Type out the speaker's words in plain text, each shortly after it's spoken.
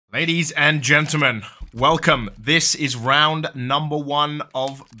Ladies and gentlemen, welcome. This is round number 1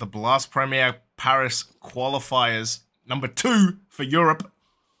 of the Blast Premier Paris qualifiers. Number 2 for Europe.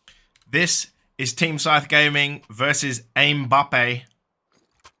 This is Team Scythe Gaming versus Aimbappe. I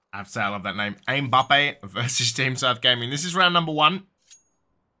have to say I love that name. Aimbappe versus Team Scythe Gaming. This is round number 1.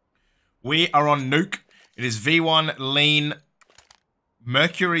 We are on Nuke. It is V1, Lean,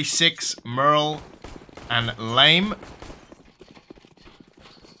 Mercury 6, Merle, and Lame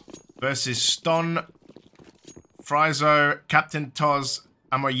versus Ston, Frizo, Captain Toz,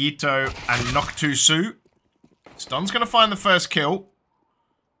 Amoyito, and Noctusu. Ston's going to find the first kill.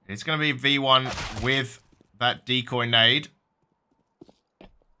 It's going to be V1 with that decoy nade.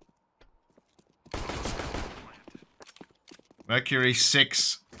 Mercury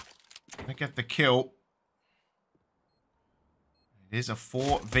 6 going to get the kill. It is a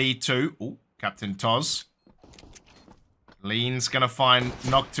 4v2. Ooh, Captain Toz. Lean's going to find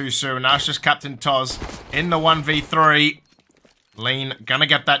Noctusu. Now it's just Captain Toz in the 1v3. Lean going to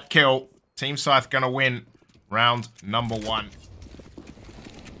get that kill. Team Scythe going to win round number 1.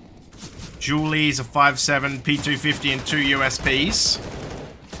 Julie's a 5.7, P250 and 2 USPs.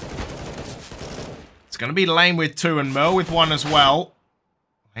 It's going to be Lame with 2 and Merle with 1 as well.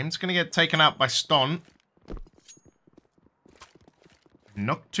 Lame's going to get taken out by Ston.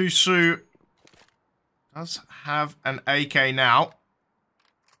 Noctusu does have an AK now.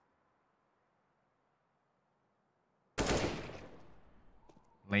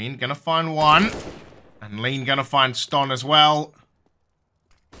 Lean gonna find 1. And Lean gonna find Ston as well.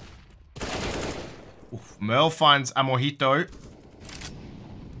 Oof, Merle finds Amojito.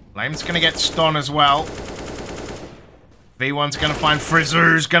 Lame's gonna get Ston as well. V1's gonna find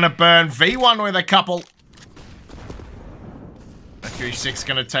Frizzoo's gonna burn V1 with a couple. Mercury 6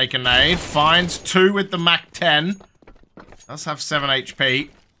 gonna take a nade. Finds 2 with the Mac 10. Does have 7 HP.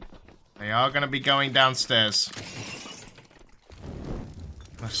 They are gonna be going downstairs.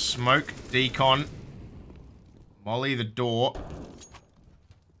 A smoke, decon. Molly the door.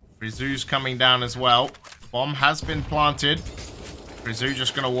 Frizzoo's coming down as well. Bomb has been planted. Frizzoo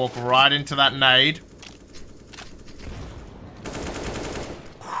just gonna walk right into that nade.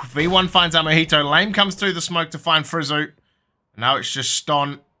 V1 finds Amojito. Lame comes through the smoke to find Frizzoo. Now it's just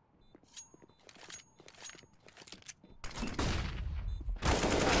Ston.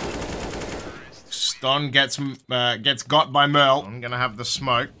 Ston gets got by Merle. I'm gonna have the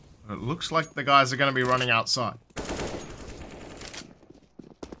smoke. It looks like the guys are gonna be running outside.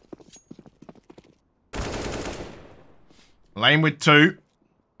 Lame with 2.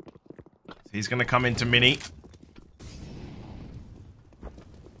 He's gonna come into mini.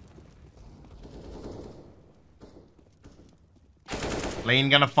 Lean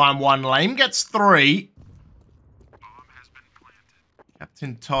gonna find 1. Lame gets 3.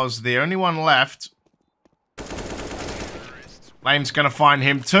 Captain Toz, the only one left. Lame's gonna find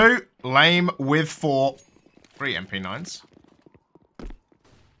him 2. Lame with 4. 3 MP9s.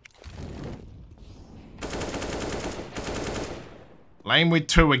 Lame with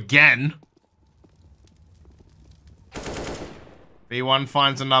 2 again. V1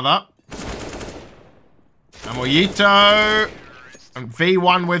 finds another. Amoyito. And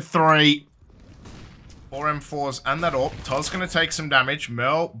V1 with 3. 4 M4s and that AWP. Toz gonna take some damage.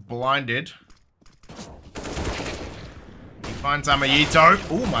 Merle blinded. He finds Amoyito.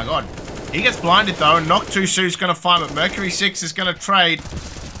 Oh my god. He gets blinded though, and Noctusu's gonna find, but Mercury 6 is gonna trade.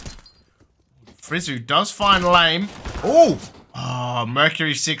 Frizzoo does find Lame. Oh! Oh,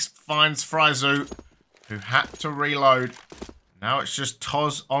 Mercury 6 finds Frizzoo, who had to reload. Now it's just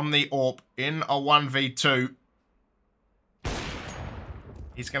Toz on the AWP in a 1v2.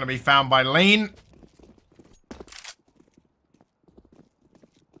 He's going to be found by Lean.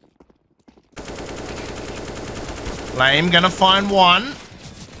 Lame going to find 1.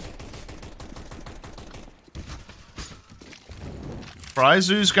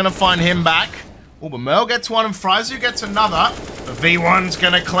 Frizzoo's going to find him back. Oh, but Merle gets 1 and Frizzoo gets another. The V1's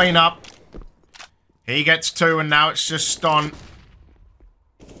going to clean up. He gets 2 and now it's just Ston.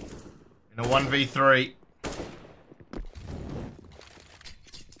 In a 1v3.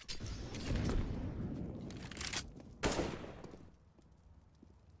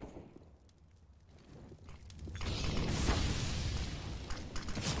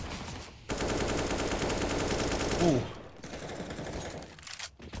 Ooh.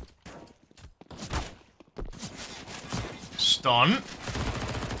 Ston.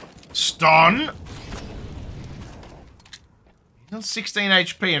 He's on 16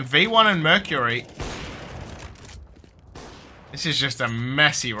 HP and V1 and Mercury. This is just a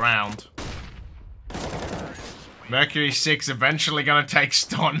messy round. Mercury 6 eventually gonna take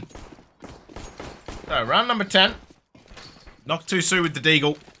stun. So, round number 10. Knock too soon with the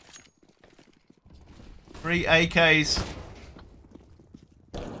Deagle. 3 AKs.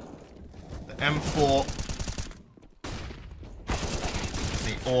 The M4.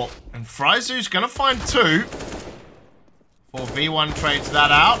 The AWP. And Frizu's gonna find 2. Before V1 trades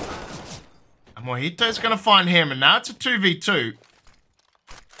that out. And Mojito's gonna find him. And now it's a 2v2.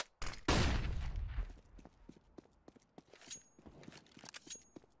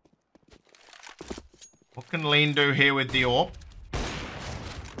 What can Lean do here with the AWP?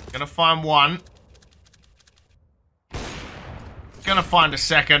 Gonna find 1. Gonna find a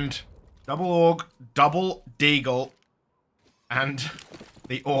second. Double AUG, double Deagle, and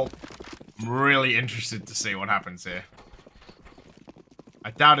the AWP. I'm really interested to see what happens here.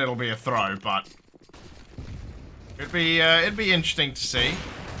 I doubt it'll be a throw, but it'd be interesting to see.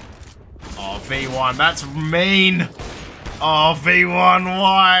 Oh, V1, that's mean. Oh, V1,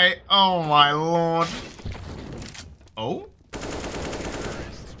 why? Oh my lord. Oh?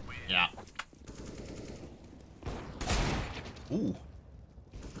 Yeah. Ooh.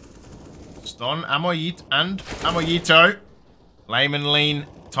 Stun, Amoyito, and Amoyito. Lame and Lean.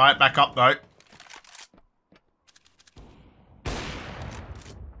 Tie it back up, though.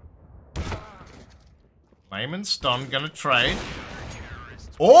 Lame and Stun gonna trade.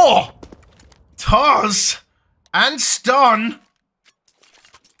 Oh! Taz and Stun.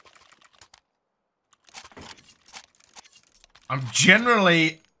 I'm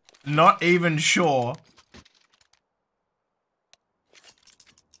generally not even sure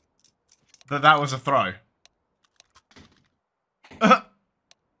that was a throw.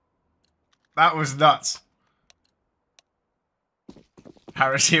 That was nuts.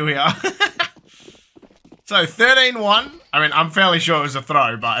 Paris, here we are. So, 13-1. I mean, I'm fairly sure it was a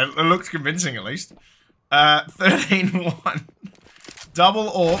throw, but it looks convincing at least. 13-1. Double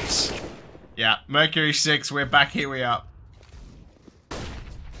AWPs. Yeah, Mercury 6, we're back, here we are.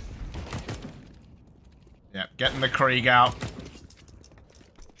 Yeah, getting the Krieg out.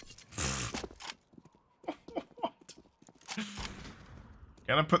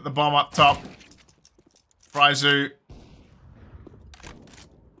 Gonna put the bomb up top. Frizu.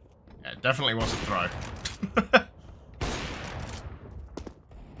 Yeah, it definitely was a throw.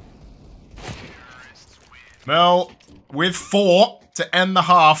 Mel with 4 to end the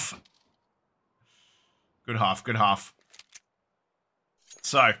half. Good half, good half.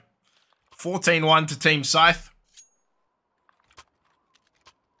 So, 14-1 to Team Scythe.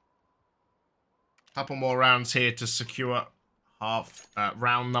 Couple more rounds here to secure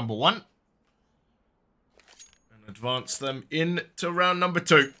round number 1. And advance them into round number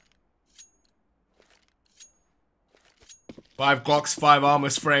 2. 5 Glocks, 5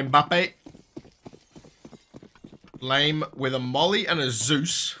 armors for Aimbappe. Lame with a Molly and a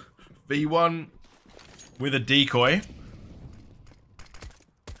Zeus. V1 with a decoy.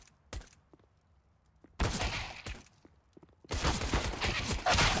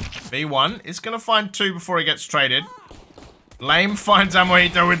 V1 is going to find 2 before he gets traded. Lame finds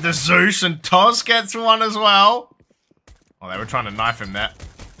Amoito with the Zeus, and Toz gets 1 as well. Oh, they were trying to knife him there.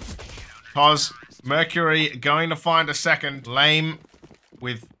 Toz, Mercury going to find a second. Lame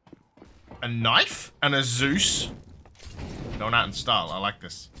with a knife and a Zeus. Going out in style, I like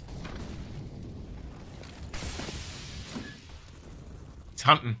this. He's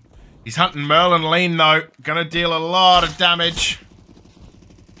hunting. He's hunting Merl and Lean though. Gonna deal a lot of damage.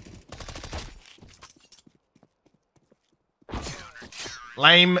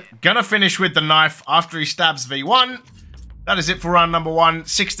 Lame, gonna finish with the knife after he stabs V1. That is it for round number 1.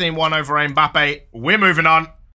 16-1 over Aimbappe. We're moving on.